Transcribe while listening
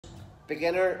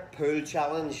beginner pull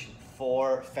challenge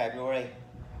for February.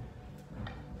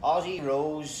 Aussie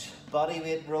rows,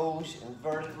 bodyweight rows,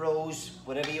 inverted rows,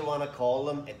 whatever you want to call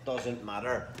them, it doesn't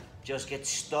matter. Just get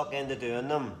stuck into doing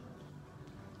them.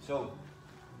 So,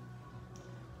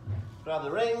 grab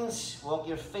the rings, walk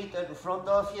your feet out in front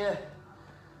of you.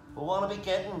 We want to be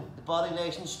getting the body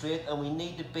nice and straight, and we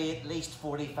need to be at least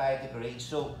 45 degrees.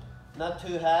 So, not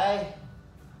too high,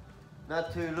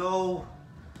 not too low.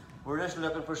 We're just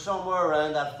looking for somewhere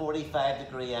around that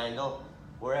 45-degree angle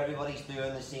where everybody's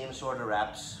doing the same sort of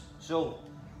reps. So,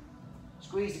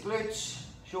 squeeze the glutes,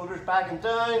 shoulders back and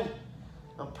down,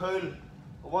 and pull.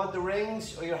 We want the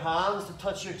rings or your hands to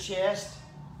touch your chest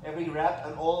every rep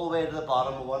and all the way to the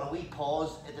bottom. We want a wee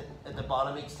pause at the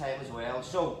bottom each time as well.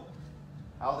 So,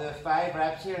 I'll do 5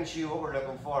 reps here and show you what we're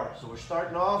looking for. So we're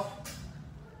starting off.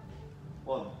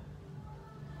 1,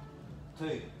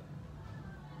 2,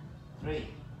 3,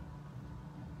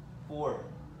 4,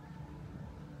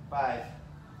 5.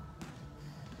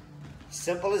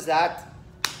 Simple as that.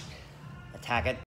 Attack it.